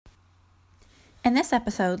In this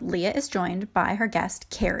episode, Leah is joined by her guest,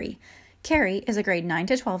 Carrie. Carrie is a grade 9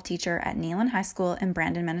 to 12 teacher at Neelan High School in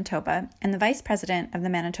Brandon, Manitoba, and the vice president of the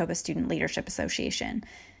Manitoba Student Leadership Association.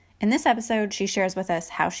 In this episode, she shares with us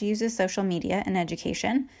how she uses social media in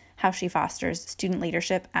education, how she fosters student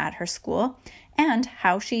leadership at her school, and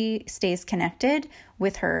how she stays connected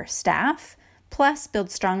with her staff, plus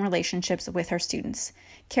builds strong relationships with her students.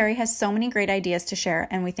 Carrie has so many great ideas to share,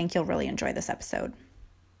 and we think you'll really enjoy this episode.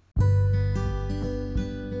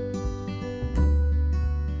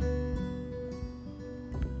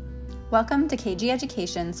 Welcome to KG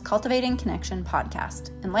Education's Cultivating Connection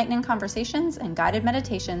podcast, enlightening conversations and guided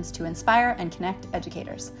meditations to inspire and connect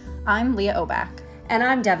educators. I'm Leah Obach. And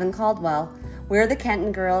I'm Devin Caldwell. We're the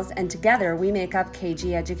Kenton Girls, and together we make up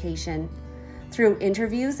KG Education. Through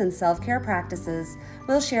interviews and self-care practices,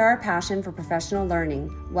 we'll share our passion for professional learning,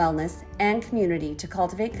 wellness, and community to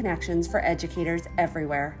cultivate connections for educators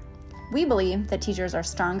everywhere. We believe that teachers are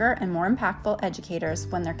stronger and more impactful educators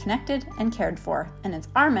when they're connected and cared for, and it's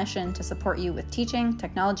our mission to support you with teaching,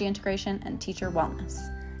 technology integration, and teacher wellness.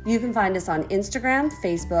 You can find us on Instagram,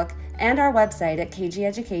 Facebook, and our website at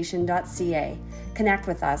kgeducation.ca. Connect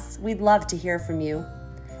with us. We'd love to hear from you.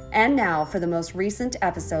 And now for the most recent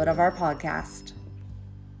episode of our podcast.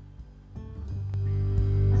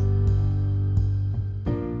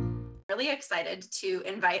 Really excited to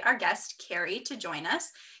invite our guest, Carrie, to join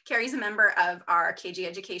us. Carrie's a member of our KG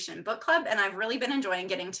Education book club, and I've really been enjoying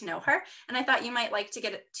getting to know her, and I thought you might like to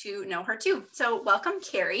get to know her too. So welcome,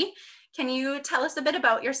 Carrie. Can you tell us a bit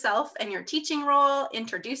about yourself and your teaching role,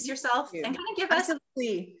 introduce yourself, and kind of give us...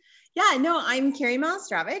 Absolutely. Yeah, no, I'm Carrie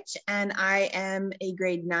Malostrovich, and I am a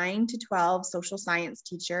grade 9 to 12 social science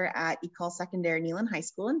teacher at Ecole Secondaire Neelan High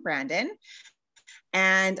School in Brandon.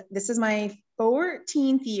 And this is my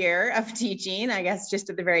 14th year of teaching, I guess just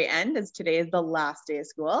at the very end, as today is the last day of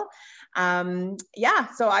school. So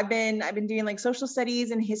I've been doing like social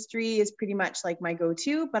studies, and history is pretty much like my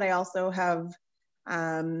go-to, but I also have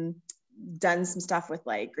done some stuff with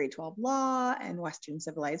like grade 12 law and Western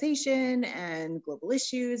civilization and global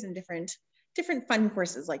issues and different fun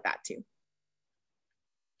courses like that too.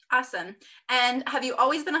 Awesome. And have you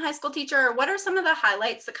always been a high school teacher, or what are some of the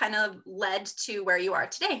highlights that kind of led to where you are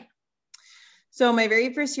today? So my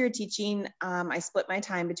very first year of teaching, I split my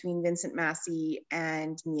time between Vincent Massey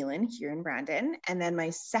and Neelan here in Brandon. And then my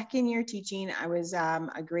second year teaching, I was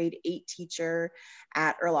a grade 8 teacher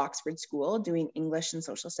at Earl Oxford School doing English and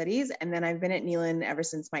social studies. And then I've been at Neelan ever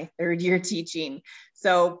since my third year teaching.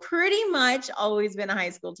 So pretty much always been a high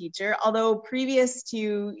school teacher, although previous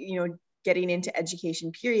to, getting into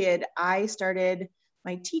education period, I started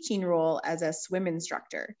my teaching role as a swim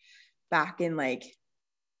instructor back in like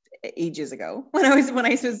ages ago when I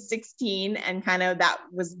was 16, and kind of that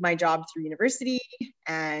was my job through university.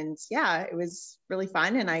 And yeah, it was really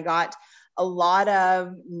fun, and I got a lot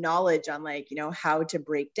of knowledge on like how to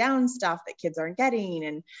break down stuff that kids aren't getting,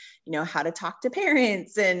 and how to talk to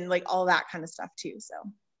parents and like all that kind of stuff too. So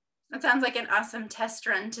that sounds like an awesome test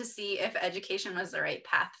run to see if education was the right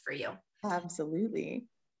path for you. Absolutely.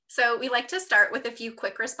 So we like to start with a few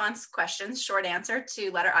quick response questions, short answer,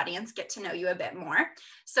 to let our audience get to know you a bit more.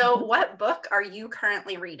 So what book are you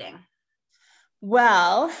currently reading?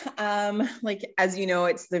 Well, as you know,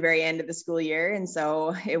 it's the very end of the school year. And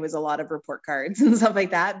so it was a lot of report cards and stuff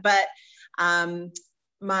like that. But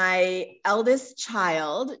my eldest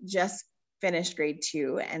child just finished grade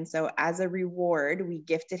 2. And so as a reward, we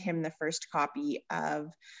gifted him the first copy of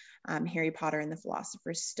Harry Potter and the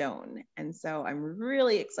Philosopher's Stone. And so I'm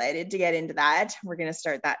really excited to get into that. We're going to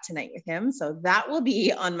start that tonight with him. So that will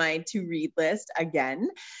be on my to read list again.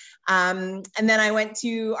 And then I went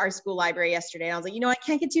to our school library yesterday, and I was like, I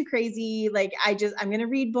can't get too crazy. Like I'm going to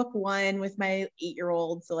read book 1 with my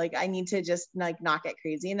 8-year-old. So like, I need to just like not get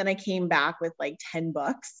crazy. And then I came back with like 10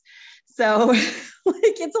 books. So like,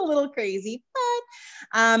 it's a little crazy,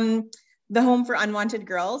 but, The Home for Unwanted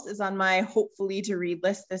Girls is on my hopefully to read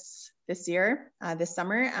list this this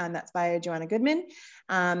summer, and that's by Joanna Goodman.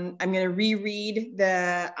 I'm going to reread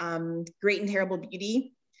the Great and Terrible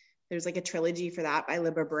Beauty. There's like a trilogy for that by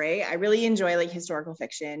Libba Bray. I really enjoy like historical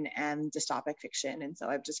fiction and dystopic fiction, and so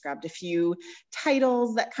I've just grabbed a few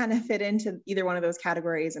titles that kind of fit into either one of those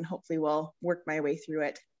categories, and hopefully will work my way through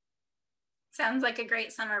it. Sounds like a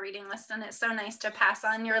great summer reading list, and it's so nice to pass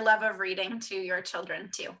on your love of reading to your children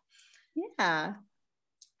too. Yeah.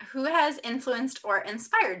 Who has influenced or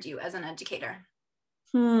inspired you as an educator?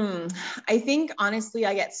 I think honestly,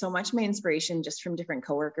 I get so much of my inspiration just from different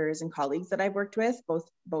coworkers and colleagues that I've worked with,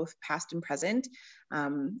 both past and present.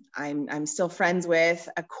 I'm still friends with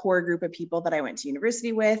a core group of people that I went to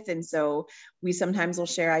university with, and so we sometimes will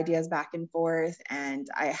share ideas back and forth. And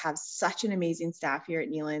I have such an amazing staff here at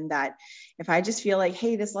Neelan that if I just feel like,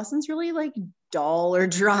 hey, this lesson's really like dull or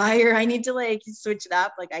dry, or I need to like switch it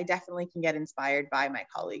up, like I definitely can get inspired by my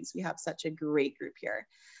colleagues. We have such a great group here.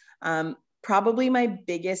 Probably my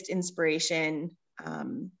biggest inspiration,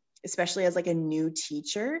 especially as like a new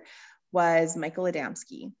teacher, was Michael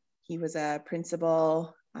Adamski. He was a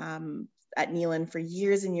principal at Neelan for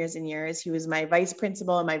years and years and years. He was my vice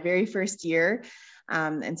principal in my very first year.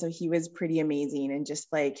 And so he was pretty amazing and just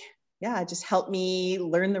like, yeah, just helped me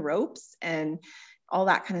learn the ropes and all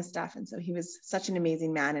that kind of stuff. And so he was such an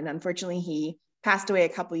amazing man. And unfortunately, he passed away a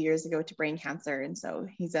couple of years ago to brain cancer. And so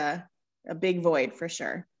he's a big void for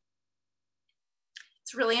sure.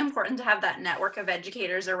 It's really important to have that network of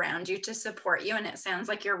educators around you to support you. And it sounds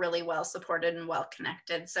like you're really well supported and well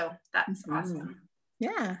connected. So that's awesome.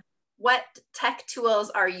 Yeah. What tech tools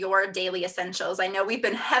are your daily essentials? I know we've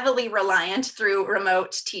been heavily reliant through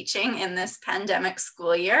remote teaching in this pandemic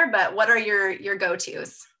school year, but what are your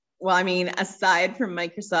go-tos? Well, I mean, aside from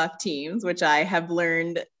Microsoft Teams, which I have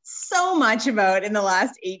learned so much about in the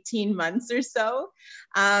last 18 months or so,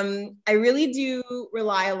 I really do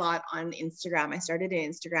rely a lot on Instagram. I started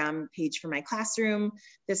an Instagram page for my classroom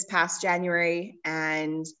this past January,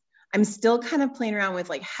 and I'm still kind of playing around with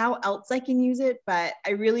like how else I can use it, but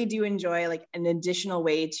I really do enjoy like an additional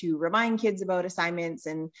way to remind kids about assignments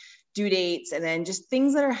and due dates, and then just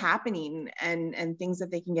things that are happening and things that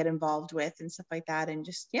they can get involved with and stuff like that. And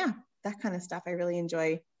just, yeah, that kind of stuff. I really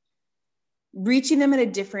enjoy reaching them in a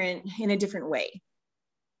different way.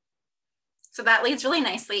 So that leads really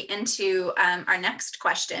nicely into our next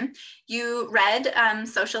question. You read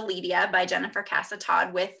Social Media by Jennifer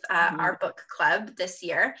Casa-Todd with our book club this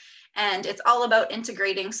year, and it's all about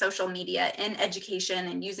integrating social media in education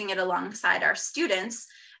and using it alongside our students.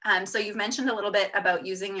 So you've mentioned a little bit about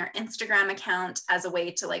using your Instagram account as a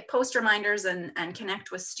way to like post reminders and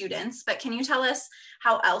connect with students, but can you tell us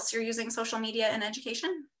how else you're using social media in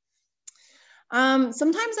education?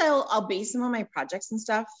 Sometimes I'll base some of my projects and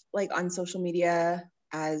stuff like on social media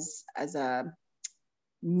as a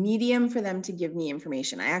medium for them to give me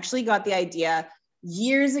information. I actually got the idea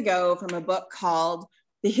years ago from a book called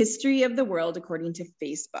The History of the World According to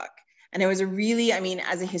Facebook. And it was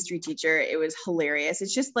as a history teacher, it was hilarious.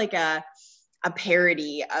 It's just like a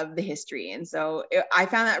parody of the history. And so I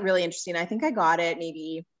found that really interesting. I think I got it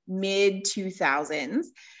maybe mid 2000s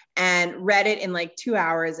and read it in like 2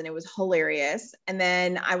 hours, and it was hilarious. And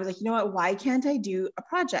then I was like, you know what, why can't I do a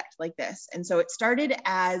project like this? And so it started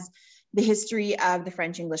as the history of the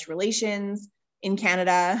French-English relations in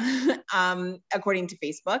Canada, according to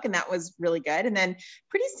Facebook. And that was really good. And then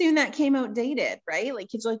pretty soon that came outdated, right? Like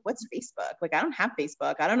kids are like, what's Facebook? Like, I don't have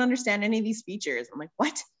Facebook. I don't understand any of these features. I'm like,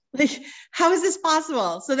 what? Like, how is this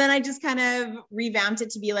possible? So then I just kind of revamped it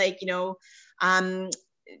to be like,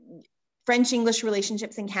 French-English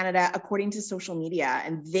relationships in Canada according to social media,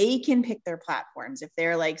 and they can pick their platforms. If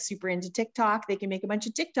they're like super into TikTok, they can make a bunch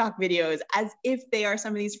of TikTok videos as if they are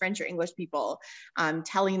some of these French or English people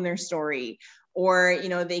telling their story. Or,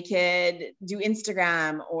 they could do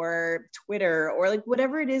Instagram or Twitter or like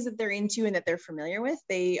whatever it is that they're into and that they're familiar with.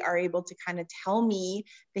 They are able to kind of tell me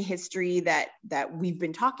the history that we've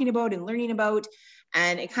been talking about and learning about.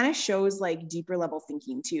 And it kind of shows like deeper level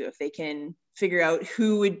thinking too, if they can figure out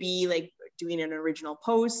who would be like doing an original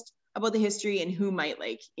post about the history and who might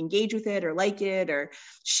like engage with it or like it or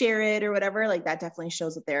share it or whatever. Like that definitely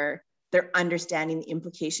shows that they're understanding the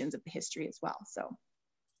implications of the history as well. So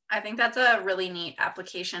I think that's a really neat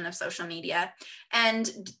application of social media.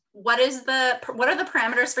 And what are the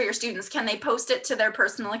parameters for your students? Can they post it to their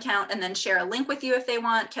personal account and then share a link with you if they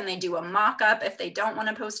want? Can they do a mock-up if they don't want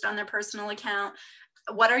to post it on their personal account?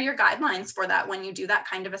 What are your guidelines for that when you do that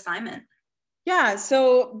kind of assignment? Yeah,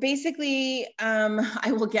 so basically,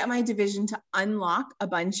 I will get my division to unlock a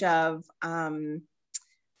bunch of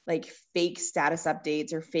like fake status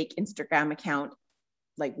updates or fake Instagram account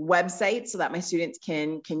like websites so that my students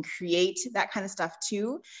can create that kind of stuff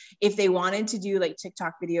too. If they wanted to do like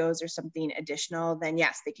TikTok videos or something additional, then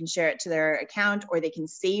yes, they can share it to their account, or they can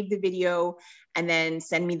save the video and then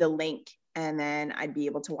send me the link, and then I'd be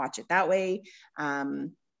able to watch it that way.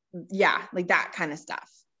 Yeah, like that kind of stuff.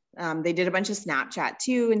 They did a bunch of Snapchat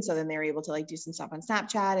too. And so then they were able to like do some stuff on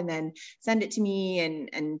Snapchat and then send it to me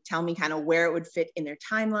and tell me kind of where it would fit in their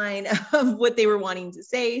timeline of what they were wanting to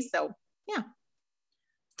say. So yeah.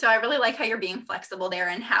 So I really like how you're being flexible there,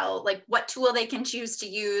 and how, like, what tool they can choose to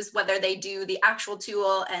use, whether they do the actual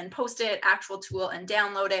tool and post it, actual tool and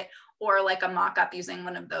download it, or like a mock-up using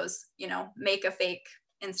one of those, you know, make a fake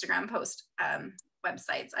Instagram post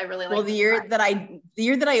websites. I really like. Well, the year that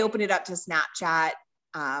I opened it up to Snapchat,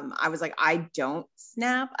 I was like, I don't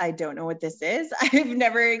Snap. I don't know what this is. I've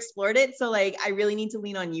never explored it. So like, I really need to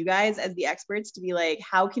lean on you guys as the experts to be like,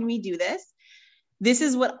 how can we do this? This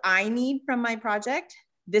is what I need from my project.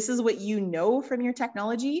 This is what you know from your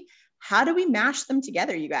technology. How do we mash them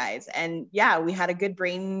together, you guys? And yeah, we had a good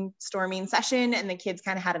brainstorming session, and the kids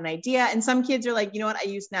kind of had an idea. And some kids are like, you know what, I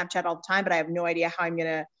use Snapchat all the time, but I have no idea how I'm going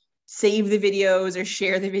to save the videos or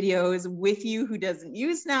share the videos with you who doesn't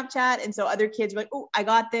use Snapchat. And so other kids were like, oh, I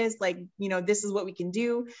got this. Like, you know, this is what we can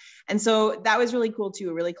do. And so that was really cool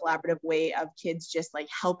too, a really collaborative way of kids just like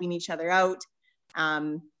helping each other out,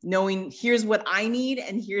 knowing here's what I need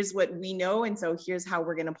and here's what we know. And so here's how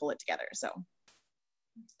we're going to pull it together. So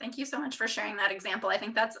thank you so much for sharing that example. I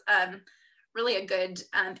think that's really a good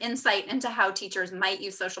insight into how teachers might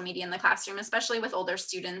use social media in the classroom, especially with older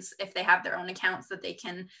students. If they have their own accounts, that they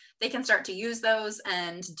can start to use those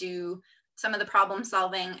and do some of the problem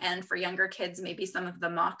solving. And for younger kids, maybe some of the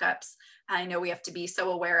mock-ups. I know we have to be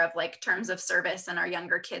so aware of like terms of service and our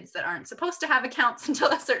younger kids that aren't supposed to have accounts until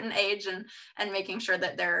a certain age, and making sure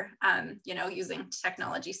that they're you know, using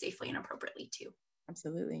technology safely and appropriately too.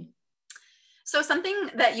 Absolutely. So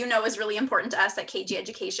something that, you know, is really important to us at KG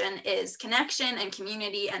Education is connection and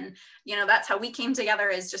community. And, you know, that's how we came together,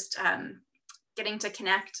 is just getting to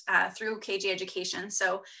connect through KG Education.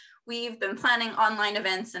 So we've been planning online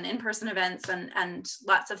events and in-person events and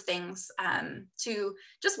lots of things to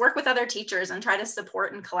just work with other teachers and try to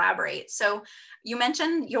support and collaborate. So you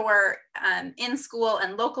mentioned your in-school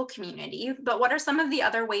and local community, but what are some of the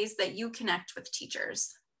other ways that you connect with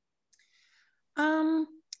teachers?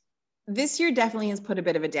 This year definitely has put a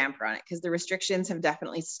bit of a damper on it, because the restrictions have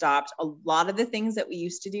definitely stopped a lot of the things that we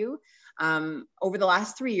used to do. Over the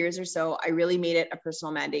last 3 years or so, I really made it a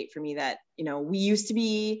personal mandate for me that, you know, we used to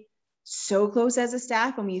be so close as a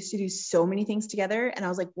staff and we used to do so many things together. And I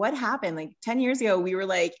was like, what happened? Like 10 years ago, we were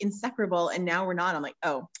like inseparable, and now we're not. I'm like,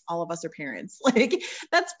 oh, all of us are parents. Like,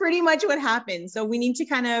 that's pretty much what happened. So we need to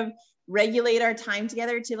kind of regulate our time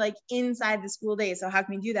together to like inside the school day. So how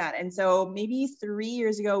can we do that? And so maybe 3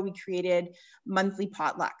 years ago, we created monthly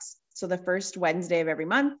potlucks. So the first Wednesday of every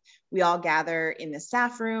month, we all gather in the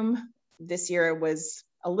staff room. This year it was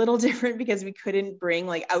a little different because we couldn't bring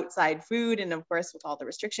like outside food, and of course with all the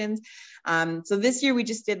restrictions. So this year we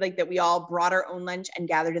just did like that. We all brought our own lunch and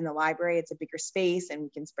gathered in the library. It's a bigger space and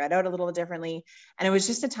we can spread out a little differently. And it was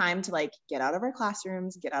just a time to like get out of our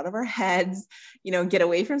classrooms, get out of our heads, you know, get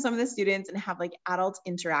away from some of the students and have like adult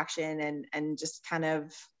interaction and just kind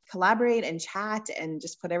of collaborate and chat and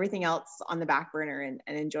just put everything else on the back burner and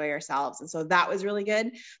enjoy ourselves. And so that was really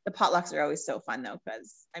good. The potlucks are always so fun though,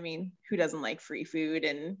 because I mean, who doesn't like free food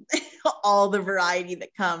and all the variety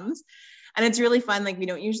that comes? And it's really fun. Like, we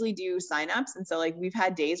don't usually do signups. And so like, we've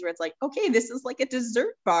had days where it's like, okay, this is like a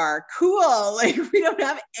dessert bar. Cool. Like, we don't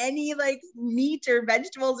have any like meat or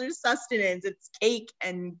vegetables or sustenance. It's cake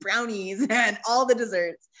and brownies and all the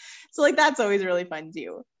desserts. So like, that's always really fun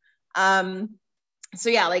too. So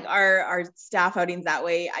yeah, like our staff outings that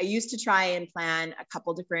way. I used to try and plan a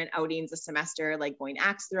couple different outings a semester, like going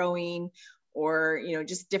axe throwing or, you know,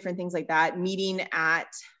 just different things like that. Meeting at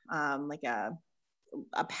like a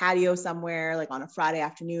patio somewhere, like on a Friday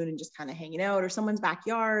afternoon, and just kind of hanging out, or someone's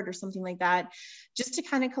backyard or something like that, just to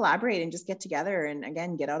kind of collaborate and just get together and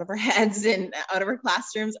again, get out of our heads and out of our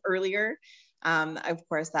classrooms earlier. Of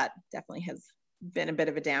course, that definitely has been a bit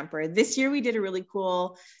of a damper. This year we did a really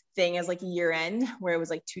cool thing as like a year end where it was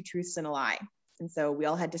like 2 truths and a lie. And so we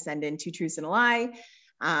all had to send in 2 truths and a lie.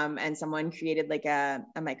 And someone created like a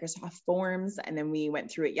Microsoft Forms. And then we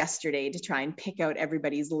went through it yesterday to try and pick out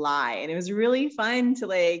everybody's lie. And it was really fun to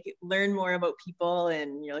like learn more about people.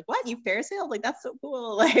 And you're like, what, you parasailed? Like, that's so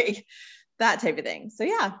cool. Like that type of thing. So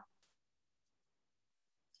yeah.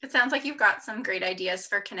 It sounds like you've got some great ideas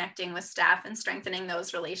for connecting with staff and strengthening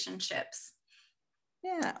those relationships.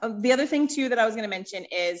 Yeah. The other thing too that I was going to mention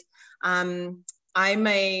is I'm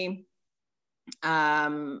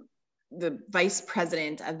the vice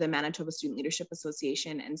president of the Manitoba Student Leadership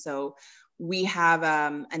Association. And so we have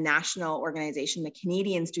a national organization, the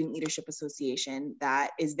Canadian Student Leadership Association, that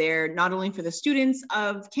is there not only for the students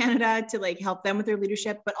of Canada to like help them with their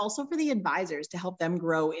leadership, but also for the advisors to help them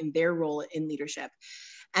grow in their role in leadership.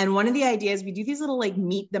 And one of the ideas, we do these little like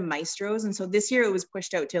meet the maestros. And so this year it was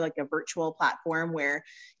pushed out to like a virtual platform where,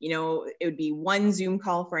 you know, it would be one Zoom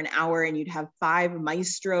call for an hour and you'd have 5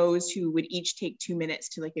 maestros who would each take 2 minutes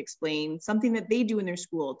to like explain something that they do in their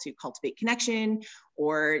school to cultivate connection,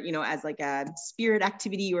 or, you know, as like a spirit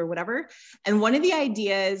activity or whatever. And one of the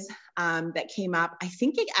ideas that came up, I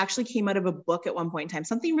think it actually came out of a book at one point in time,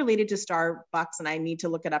 something related to Starbucks, and I need to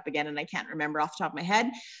look it up again and I can't remember off the top of my head,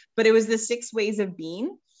 but it was the 6 ways of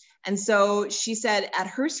being. And so she said at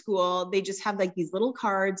her school, they just have like these little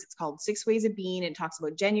cards. It's called 6 Ways of Being. It talks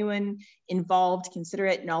about genuine, involved,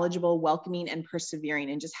 considerate, knowledgeable, welcoming, and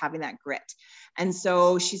persevering, and just having that grit. And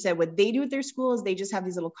so she said what they do at their school is they just have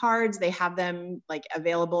these little cards. They have them like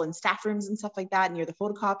available in staff rooms and stuff like that near the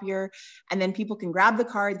photocopier. And then people can grab the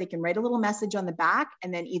card. They can write a little message on the back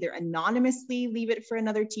and then either anonymously leave it for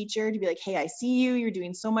another teacher to be like, hey, I see you. You're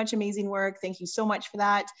doing so much amazing work. Thank you so much for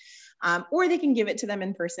that. Or they can give it to them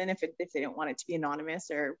in person if they don't want it to be anonymous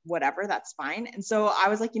or whatever, that's fine. And so I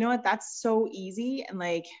was like, you know what, that's so easy. And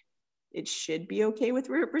like, it should be okay with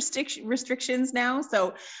restrictions now.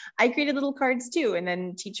 So I created little cards too. And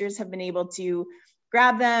then teachers have been able to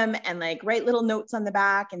grab them and like write little notes on the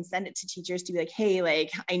back and send it to teachers to be like, hey,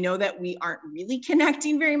 like, I know that we aren't really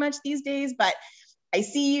connecting very much these days, but I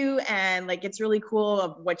see you and like, it's really cool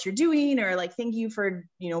of what you're doing, or like, thank you for,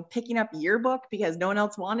 you know, picking up your book because no one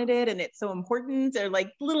else wanted it and it's so important, or like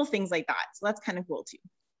little things like that. So that's kind of cool too.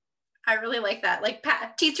 I really like that. Like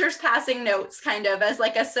teachers passing notes kind of as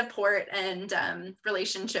like a support and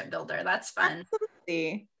relationship builder. That's fun.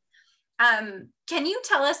 Absolutely. Can you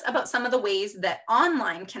tell us about some of the ways that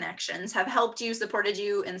online connections have helped you, supported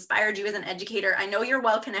you, inspired you as an educator? I know you're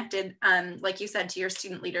well connected, like you said, to your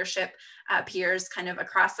student leadership peers kind of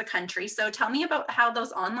across the country. So tell me about how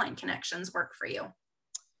those online connections work for you.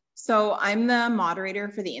 So I'm the moderator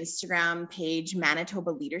for the Instagram page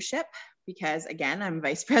Manitoba Leadership, because again, I'm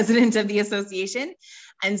vice president of the association.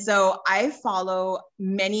 And so I follow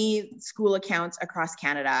many school accounts across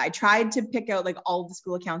Canada. I tried to pick out like all the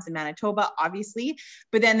school accounts in Manitoba, obviously,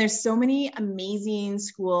 but then there's so many amazing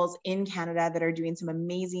schools in Canada that are doing some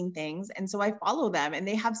amazing things. And so I follow them, and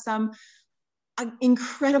they have some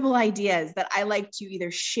incredible ideas that I like to either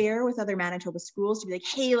share with other Manitoba schools to be like,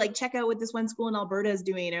 hey, like check out what this one school in Alberta is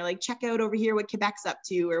doing, or like check out over here what Quebec's up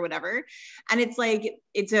to, or whatever. And it's like,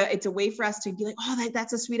 it's a way for us to be like, oh,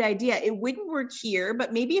 that's a sweet idea. It wouldn't work here,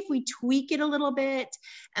 but maybe if we tweak it a little bit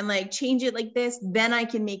and like change it like this, then I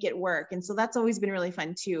can make it work. And so that's always been really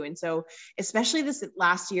fun too. And so especially this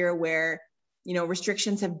last year where, you know,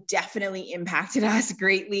 restrictions have definitely impacted us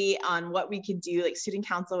greatly on what we could do. Like student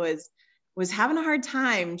council was having a hard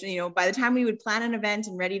time, you know, by the time we would plan an event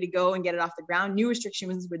and ready to go and get it off the ground, new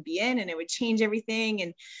restrictions would be in and it would change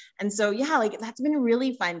everything. And so, yeah, like that's been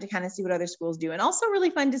really fun to kind of see what other schools do, and also really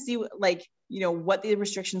fun to see like, you know, what the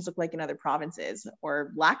restrictions look like in other provinces,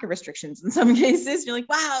 or lack of restrictions in some cases. You're like,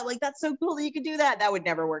 wow, like that's so cool that you could do that. That would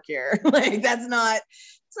never work here. Like it's not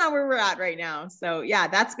where we're at right now. So yeah,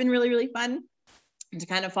 that's been really, really fun to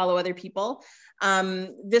kind of follow other people.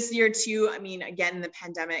 This year too, I mean, again, the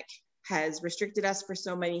pandemic has restricted us for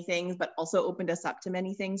so many things, but also opened us up to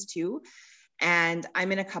many things too. And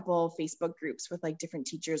I'm in a couple Facebook groups with like different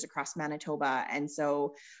teachers across Manitoba. And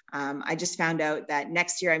so I just found out that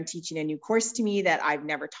next year I'm teaching a new course to me that I've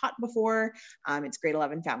never taught before. It's grade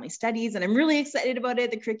 11 family studies, and I'm really excited about it.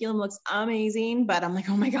 The curriculum looks amazing, but I'm like,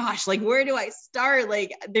 oh my gosh, like where do I start?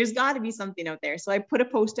 Like there's got to be something out there. So I put a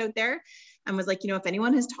post out there and was like, you know, if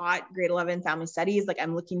anyone has taught grade 11 family studies, like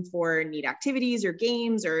I'm looking for neat activities or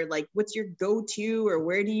games, or like, what's your go-to, or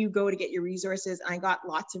where do you go to get your resources? And I got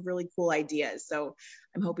lots of really cool ideas. So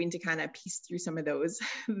I'm hoping to kind of piece through some of those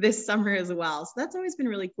this summer as well. So that's always been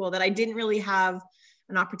really cool that I didn't really have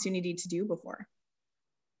an opportunity to do before.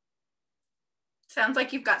 Sounds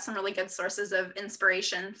like you've got some really good sources of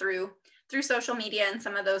inspiration through social media and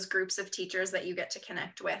some of those groups of teachers that you get to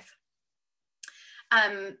connect with.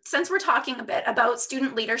 Since we're talking a bit about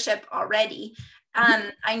student leadership already,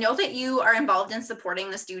 I know that you are involved in supporting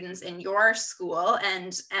the students in your school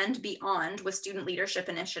and beyond with student leadership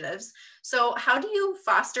initiatives. So how do you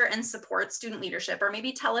foster and support student leadership, or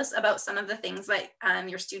maybe tell us about some of the things that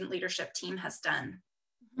your student leadership team has done?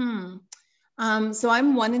 So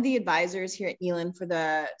I'm one of the advisors here at Neelan for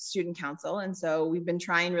the student council. And so we've been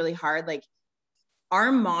trying really hard. Like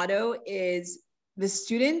our motto is the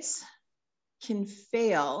students can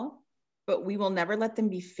fail, but we will never let them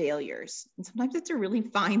be failures. And sometimes it's a really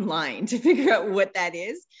fine line to figure out what that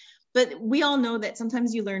is. But we all know that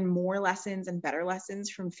sometimes you learn more lessons and better lessons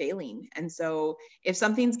from failing. And so if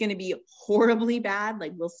something's going to be horribly bad,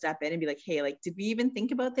 like we'll step in and be like, hey, like, did we even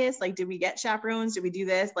think about this? Like, did we get chaperones? Did we do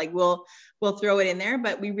this? Like, we'll throw it in there,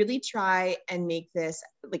 but we really try and make this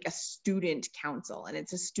like a student council, and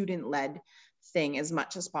it's a student-led thing as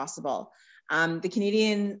much as possible. The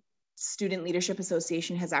Canadian Student Leadership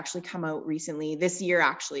Association has actually come out recently, this year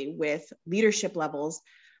actually, with leadership levels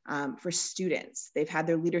for students. They've had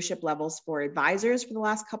their leadership levels for advisors for the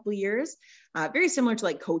last couple of years, very similar to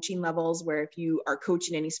like coaching levels, where if you are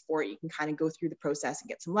coaching any sport, you can kind of go through the process and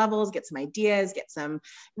get some levels, get some ideas, get some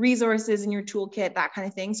resources in your toolkit, that kind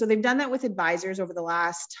of thing. So they've done that with advisors over the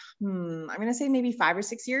last, I'm going to say maybe 5 or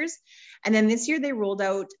 6 years. And then this year they rolled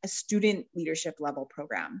out a student leadership level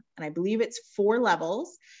program. And I believe it's 4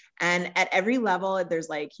 levels. And at every level, there's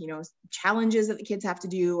like, you know, challenges that the kids have to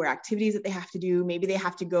do or activities that they have to do. Maybe they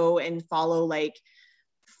have to go and follow like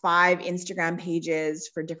 5 Instagram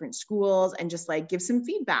pages for different schools and just like give some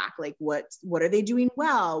feedback. Like what are they doing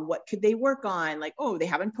well? What could they work on? Like, oh, they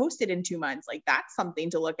haven't posted in 2 months. Like that's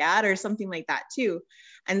something to look at, or something like that too.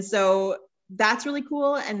 And so that's really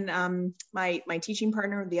cool. And my teaching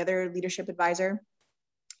partner, the other leadership advisor,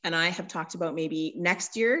 and I have talked about maybe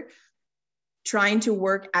next year trying to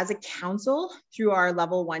work as a council through our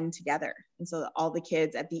level 1 together. And so all the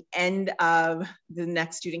kids at the end of the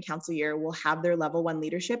next student council year will have their level 1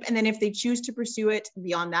 leadership. And then if they choose to pursue it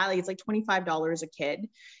beyond that, like it's like $25 a kid.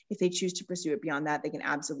 If they choose to pursue it beyond that, they can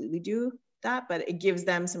absolutely do that. But it gives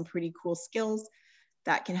them some pretty cool skills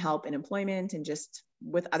that can help in employment and just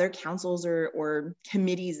with other councils or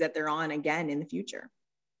committees that they're on again in the future.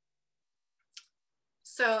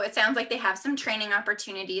 So it sounds like they have some training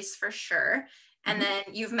opportunities for sure. And then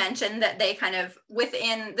you've mentioned that they kind of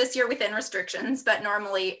within restrictions, but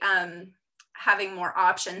normally having more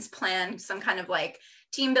options, plan some kind of like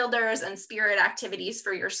team builders and spirit activities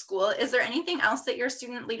for your school. Is there anything else that your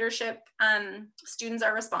student leadership students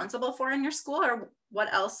are responsible for in your school, or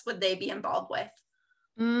what else would they be involved with?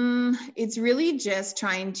 It's really just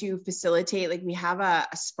trying to facilitate, like we have a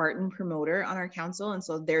Spartan promoter on our council. And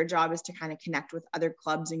so their job is to kind of connect with other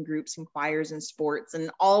clubs and groups and choirs and sports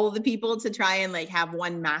and all of the people to try and like have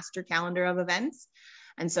one master calendar of events.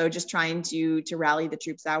 And so just trying to rally the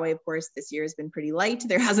troops that way. Of course, this year has been pretty light.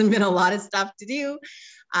 There hasn't been a lot of stuff to do.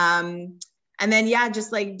 And then, yeah,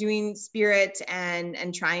 just like doing spirit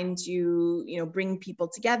and trying to, you know, bring people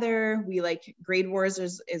together. We like grade wars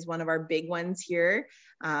is one of our big ones here.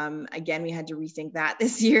 Again, we had to rethink that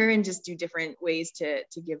this year and just do different ways to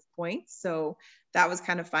give points. So that was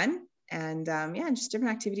kind of fun. And yeah, just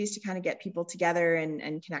different activities to kind of get people together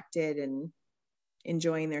and connected and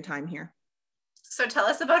enjoying their time here. So tell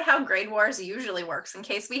us about how Grade Wars usually works in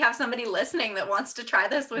case we have somebody listening that wants to try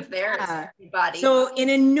this with their body. So in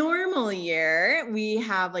a normal year, we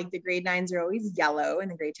have like the grade 9s are always yellow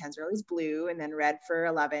and the grade 10s are always blue, and then red for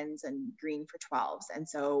 11s and green for 12s. And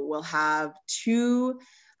so we'll have 2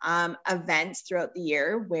 events throughout the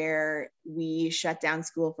year where we shut down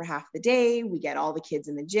school for half the day. We get all the kids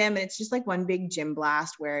in the gym, and it's just like one big gym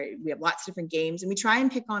blast where we have lots of different games and we try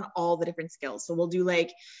and pick on all the different skills. So we'll do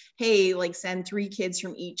like, hey, like send 3 kids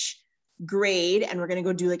from each grade and we're going to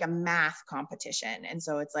go do like a math competition. And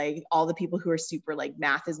so it's like all the people who are super like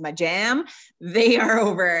math is my jam, they are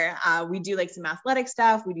over. We do like some athletic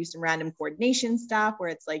stuff. We do some random coordination stuff where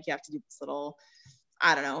it's like you have to do this little,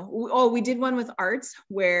 I don't know. Oh, we did one with arts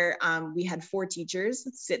where we had 4 teachers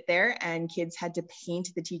sit there and kids had to paint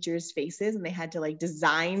the teachers' faces and they had to like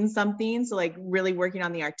design something. So like really working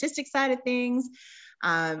on the artistic side of things.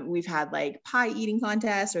 We've had like pie eating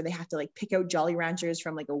contests, or they have to like pick out Jolly Ranchers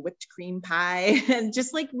from like a whipped cream pie and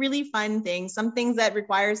just like really fun things. Some things that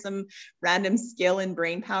require some random skill and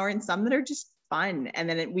brain power, and some that are just fun. And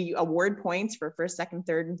then we award points for 1st, 2nd,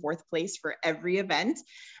 3rd, and 4th place for every event.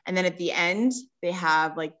 And then at the end, they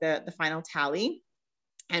have like the final tally.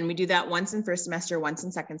 And we do that once in 1st semester, once in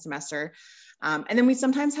 2nd semester. And then we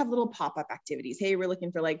sometimes have little pop-up activities. Hey, we're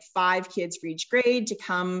looking for like 5 kids for each grade to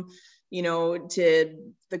come, you know,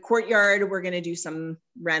 to the courtyard. We're going to do some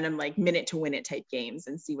random like minute to win it type games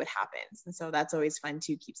and see what happens. And so that's always fun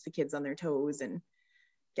too, keeps the kids on their toes and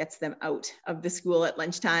gets them out of the school at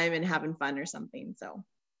lunchtime and having fun or something. So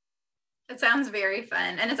it sounds very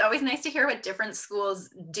fun. And it's always nice to hear what different schools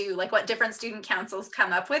do, like what different student councils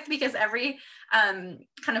come up with, because every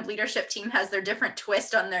kind of leadership team has their different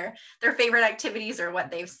twist on their favorite activities or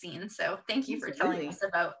what they've seen. So thank you for telling us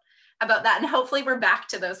about about that. And hopefully we're back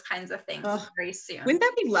to those kinds of things very soon. Wouldn't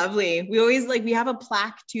that be lovely? We always we have a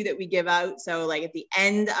plaque too that we give out. So like at the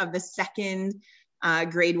end of the second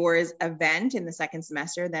Grade Wars event in the second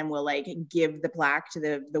semester, then we'll like give the plaque to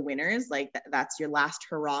the winners. Like that's your last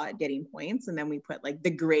hurrah at getting points. And then we put like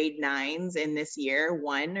the grade 9s in this year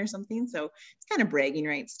won or something. So it's kind of bragging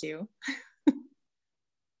rights too.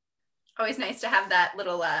 Always nice to have that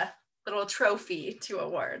little trophy to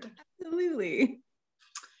award. Absolutely.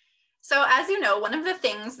 So as you know, one of the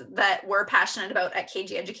things that we're passionate about at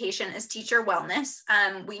KG Education is teacher wellness.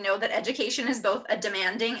 We know that education is both a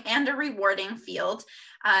demanding and a rewarding field.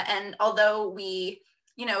 And although we,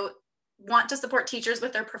 want to support teachers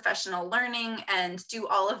with their professional learning and do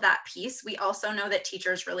all of that piece, we also know that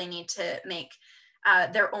teachers really need to make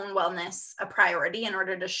their own wellness a priority in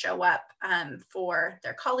order to show up for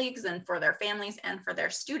their colleagues and for their families and for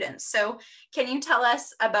their students. So can you tell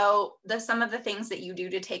us about some of the things that you do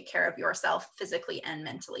to take care of yourself physically and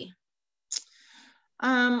mentally?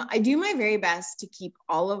 I do my very best to keep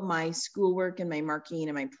all of my schoolwork and my marking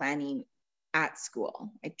and my planning at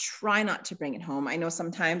school. I try not to bring it home. I know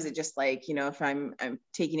sometimes it just if I'm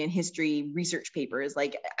taking in history research papers,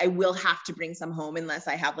 like I will have to bring some home unless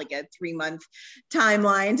I have like a 3-month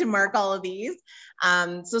timeline to mark all of these.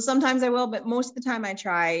 So sometimes I will, but most of the time I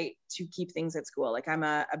try to keep things at school. Like I'm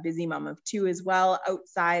a busy mom of 2 as well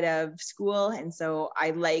outside of school. And so I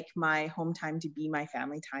like my home time to be my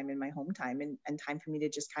family time and my home time and time for me to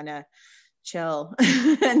just kind of chill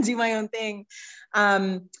and do my own thing.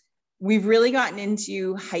 We've really gotten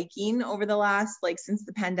into hiking over the last, since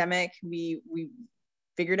the pandemic, we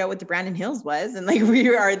figured out what the Brandon Hills was, and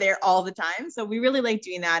we are there all the time. So we really like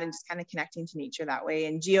doing that and just kind of connecting to nature that way.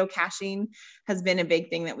 And geocaching has been a big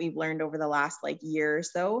thing that we've learned over the last year or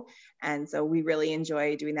so. And so we really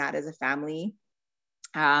enjoy doing that as a family.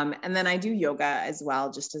 And then I do yoga as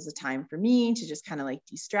well, just as a time for me to just kind of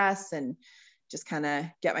de-stress and just kind of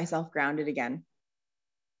get myself grounded again.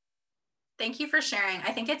 Thank you for sharing.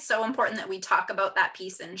 I think it's so important that we talk about that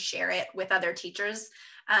piece and share it with other teachers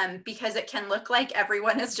because it can look like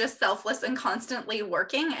everyone is just selfless and constantly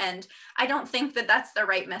working. And I don't think that that's the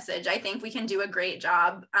right message. I think we can do a great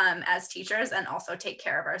job as teachers and also take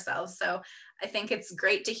care of ourselves. So I think it's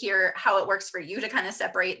great to hear how it works for you to kind of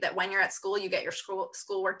separate that when you're at school, you get your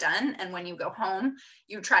schoolwork done. And when you go home,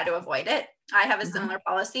 you try to avoid it. I have a similar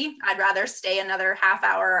policy. I'd rather stay another half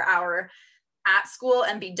hour or hour at school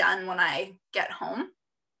and be done when I get home.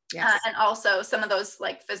 Yes. And also some of those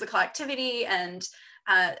physical activity and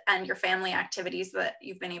your family activities that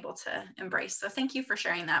you've been able to embrace. So thank you for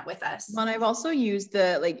sharing that with us. Well, and I've also used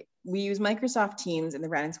we use Microsoft Teams in the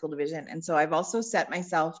Brandon School Division. And so I've also set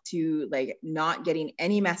myself to not getting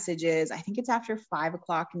any messages. I think it's after 5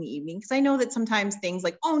 o'clock in the evening. Cause I know that sometimes things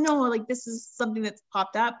oh no, this is something that's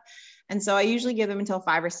popped up. And so I usually give them until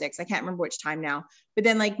 5 or 6. I can't remember which time now, but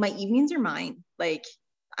then my evenings are mine.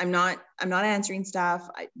 I'm not answering stuff.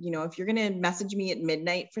 If you're going to message me at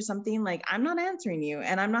midnight for something, I'm not answering you,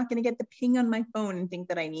 and I'm not going to get the ping on my phone and think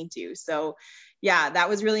that I need to. So yeah, that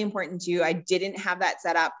was really important too. I didn't have that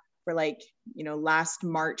set up for last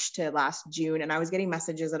March to last June. And I was getting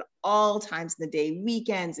messages at all times in the day,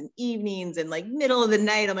 weekends and evenings and middle of the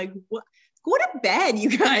night. I'm what? Go to bed, you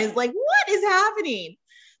guys. What is happening?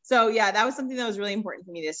 So yeah, that was something that was really important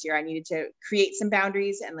for me this year. I needed to create some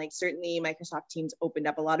boundaries, and certainly Microsoft Teams opened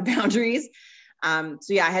up a lot of boundaries. So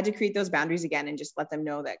yeah, I had to create those boundaries again and just let them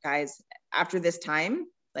know that, guys, after this time,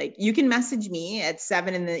 you can message me at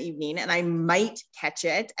 7 in the evening and I might catch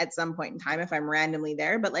it at some point in time if I'm randomly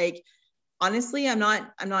there, but honestly, I'm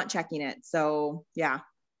not checking it. So yeah.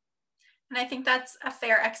 And I think that's a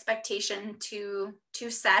fair expectation to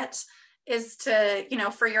set, is to,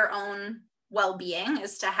 for your own well-being,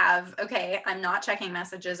 is to have, okay, I'm not checking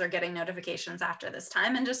messages or getting notifications after this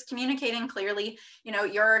time, and just communicating clearly.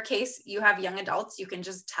 Your case, you have young adults, you can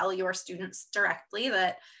just tell your students directly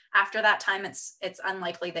that after that time, it's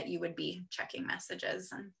unlikely that you would be checking messages.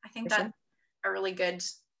 And I think that's a really good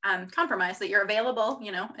compromise, that you're available,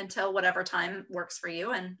 until whatever time works for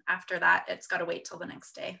you. And after that, it's got to wait till the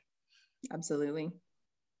next day. Absolutely.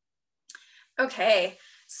 Okay.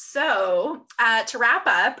 So to wrap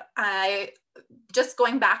up, just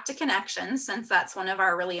going back to connections, since that's one of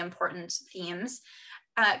our really important themes,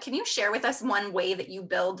 can you share with us one way that you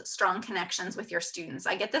build strong connections with your students?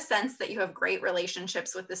 I get the sense that you have great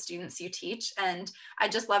relationships with the students you teach, and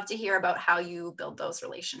I'd just love to hear about how you build those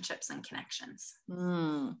relationships and connections.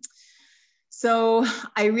 So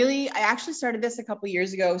I actually started this a couple of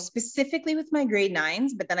years ago, specifically with my grade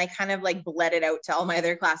 9s, but then I kind of bled it out to all my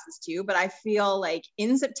other classes too. But I feel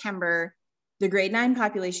in September, the grade 9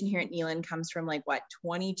 population here at Neelan comes from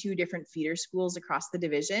 22 different feeder schools across the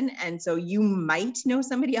division. And so you might know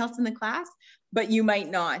somebody else in the class, but you might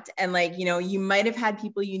not. And you might have had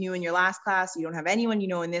people you knew in your last class. You don't have anyone you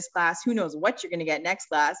know in this class. Who knows what you're going to get next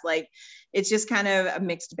class? It's just kind of a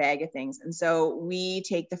mixed bag of things. And so we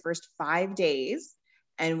take the first 5 days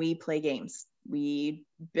and we play games. We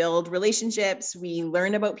build relationships. We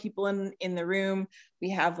learn about people in the room.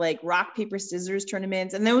 We have rock, paper, scissors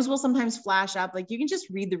tournaments. And those will sometimes flash up. You can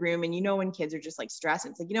just read the room and when kids are just stressed,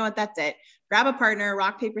 it's you know what, that's it. Grab a partner,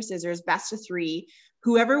 rock, paper, scissors, best of 3.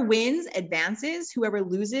 Whoever wins advances. Whoever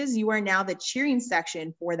loses, you are now the cheering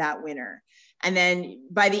section for that winner. And then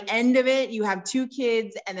by the end of it, you have 2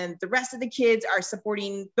 kids, and then the rest of the kids are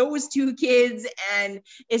supporting those 2 kids. And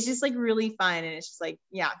it's just really fun. And it's just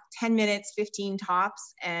 10 minutes, 15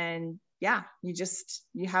 tops. And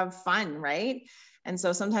you have fun. Right. And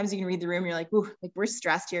so sometimes you can read the room. You're ooh, we're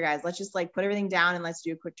stressed here, guys. Let's just put everything down and let's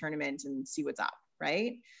do a quick tournament and see what's up.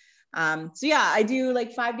 Right. I do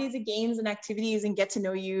 5 days of games and activities and get to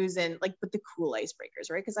know yous and but the cool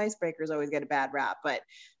icebreakers, right? Because icebreakers always get a bad rap, but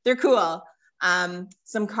they're cool.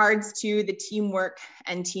 Some cards too, the teamwork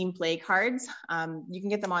and team play cards. You can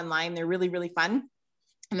get them online. They're really, really fun.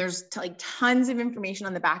 And there's tons of information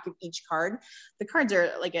on the back of each card. The cards are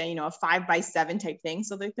a 5x7 type thing.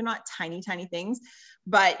 So they're not tiny, tiny things,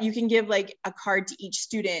 but you can give a card to each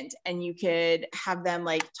student and you could have them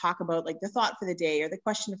talk about the thought for the day or the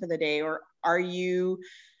question for the day. Or are you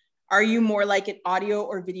more like an audio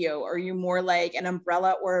or video? Are you more like an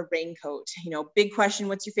umbrella or a raincoat? Big question,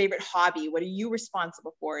 what's your favorite hobby? What are you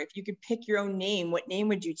responsible for? If you could pick your own name, what name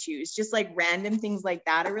would you choose? Just random things like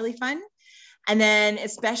that are really fun. And then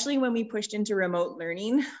especially when we pushed into remote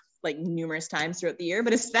learning, numerous times throughout the year,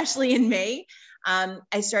 but especially in May,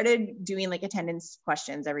 I started doing attendance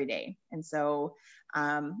questions every day. And so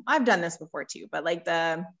I've done this before too, but what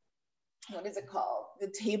is it called?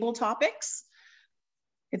 The table topics.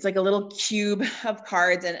 It's a little cube of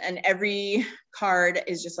cards and every card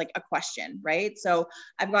is just a question, right? So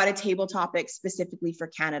I've got a table topic specifically for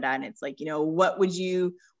Canada. And it's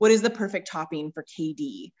what is the perfect topping for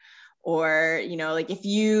KD? Or, if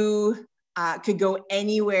you could go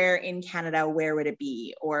anywhere in Canada, where would it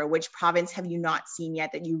be? Or which province have you not seen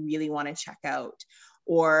yet that you really want to check out?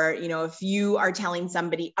 Or, if you are telling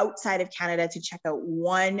somebody outside of Canada to check out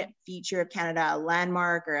one feature of Canada, a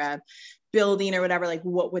landmark or a building or whatever,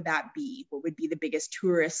 what would that be? What would be the biggest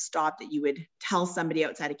tourist stop that you would tell somebody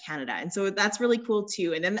outside of Canada? And so that's really cool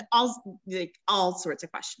too. And then all sorts of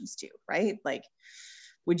questions too, right?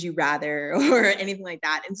 Would you rather, or anything like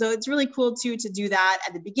that. And so it's really cool too, to do that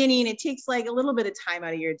at the beginning. It takes a little bit of time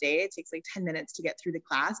out of your day. It takes 10 minutes to get through the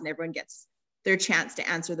class and everyone gets their chance to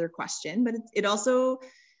answer their question, but it also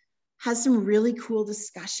has some really cool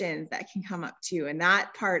discussions that can come up too. And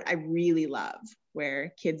that part I really love,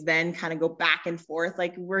 where kids then kind of go back and forth.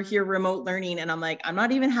 We're here remote learning and I'm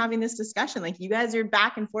not even having this discussion. You guys are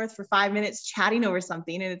back and forth for 5 minutes chatting over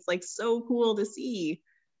something. And it's so cool to see.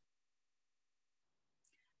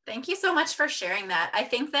 Thank you so much for sharing that. I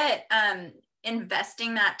think that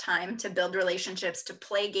investing that time to build relationships, to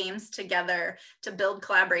play games together, to build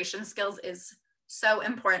collaboration skills is so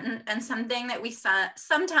important, and something that we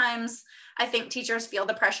sometimes, I think teachers feel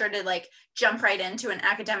the pressure to jump right into an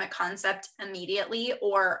academic concept immediately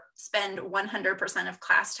or spend 100% of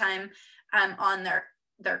class time on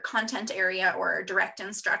their content area or direct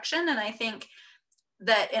instruction. And I think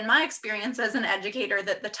that in my experience as an educator,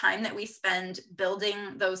 that the time that we spend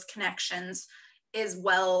building those connections is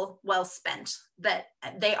well spent, that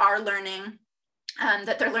they are learning,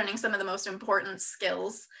 that they're learning some of the most important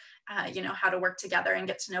skills, how to work together and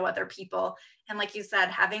get to know other people. And like you said,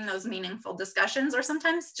 having those meaningful discussions, or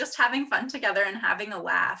sometimes just having fun together and having a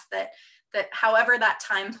laugh, that however that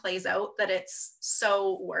time plays out, that it's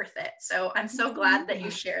so worth it. So I'm so glad that you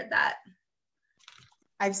shared that.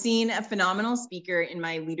 I've seen a phenomenal speaker in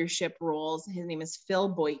my leadership roles. His name is Phil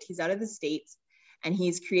Boyd. He's out of the States, and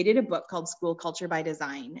he's created a book called School Culture by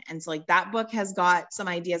Design. And so that book has got some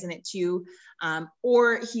ideas in it too.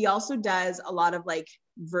 Or he also does a lot of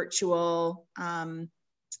virtual,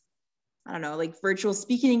 virtual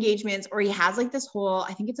speaking engagements, or he has this whole,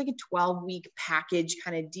 I think it's a 12-week package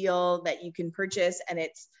kind of deal that you can purchase. And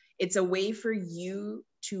it's a way for you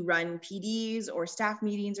to run PDs or staff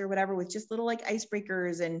meetings or whatever with just little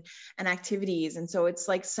icebreakers and activities. And so it's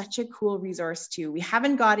such a cool resource too. We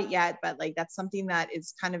haven't got it yet, but that's something that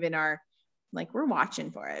is kind of in our, we're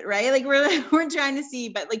watching for it, right? We're trying to see,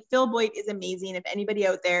 but Phil Boyd is amazing. If anybody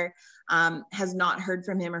out there has not heard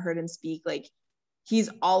from him or heard him speak,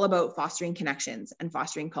 he's all about fostering connections and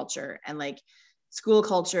fostering culture. And school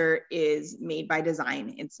culture is made by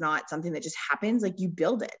design. It's not something that just happens. Like you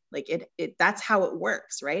build it, like it that's how it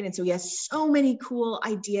works. Right. And so he has so many cool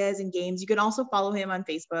ideas and games. You can also follow him on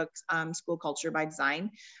Facebook, School Culture by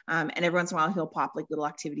Design. And every once in a while he'll pop like little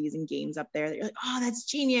activities and games up there that you're like, oh, that's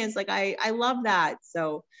genius. Like I love that.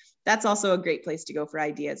 So that's also a great place to go for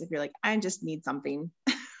ideas. If you're like, I just need something,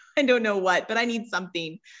 I don't know what, but I need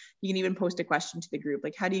something. You can even post a question to the group.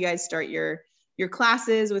 Like, how do you guys start your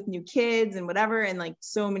classes with new kids and whatever? And like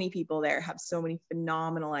so many people there have so many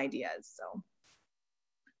phenomenal ideas. So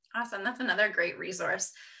awesome. That's another great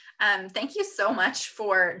resource. Thank you so much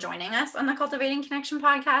for joining us on the Cultivating Connection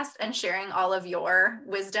podcast and sharing all of your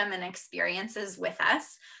wisdom and experiences with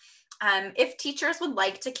us. If teachers would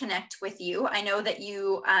like to connect with you, I know that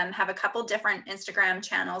you have a couple different Instagram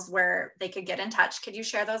channels where they could get in touch. Could you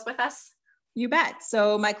share those with us? You bet.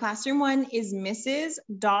 So my classroom one is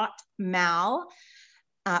Mrs.Mal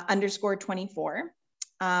 _24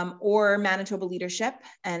 or Manitoba Leadership.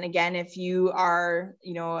 And again, if you are,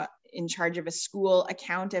 in charge of a school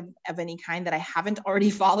account of any kind that I haven't already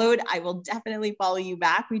followed, I will definitely follow you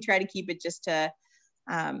back. We try to keep it just to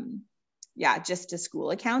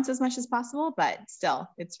school accounts as much as possible, but still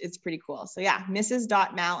it's pretty cool. So yeah,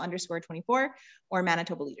 Mrs.Mal _24 or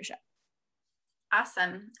Manitoba Leadership.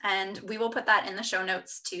 Awesome. And we will put that in the show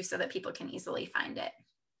notes too, so that people can easily find it.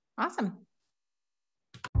 Awesome.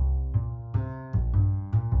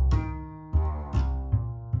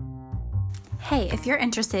 Hey, if you're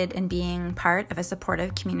interested in being part of a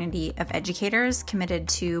supportive community of educators committed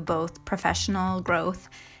to both professional growth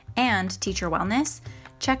and teacher wellness,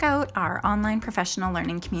 check out our online professional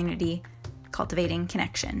learning community, Cultivating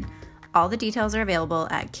Connection. All the details are available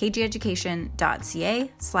at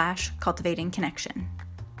kgeducation.ca/cultivatingconnection.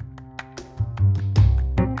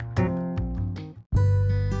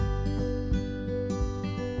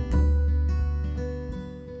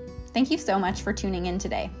 Thank you so much for tuning in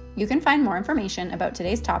today. You can find more information about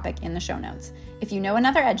today's topic in the show notes. If you know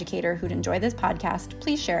another educator who'd enjoy this podcast,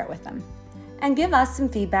 please share it with them. And give us some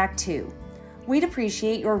feedback too. We'd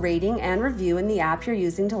appreciate your rating and review in the app you're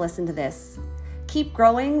using to listen to this. Keep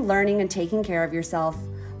growing, learning, and taking care of yourself.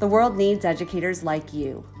 The world needs educators like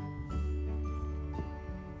you.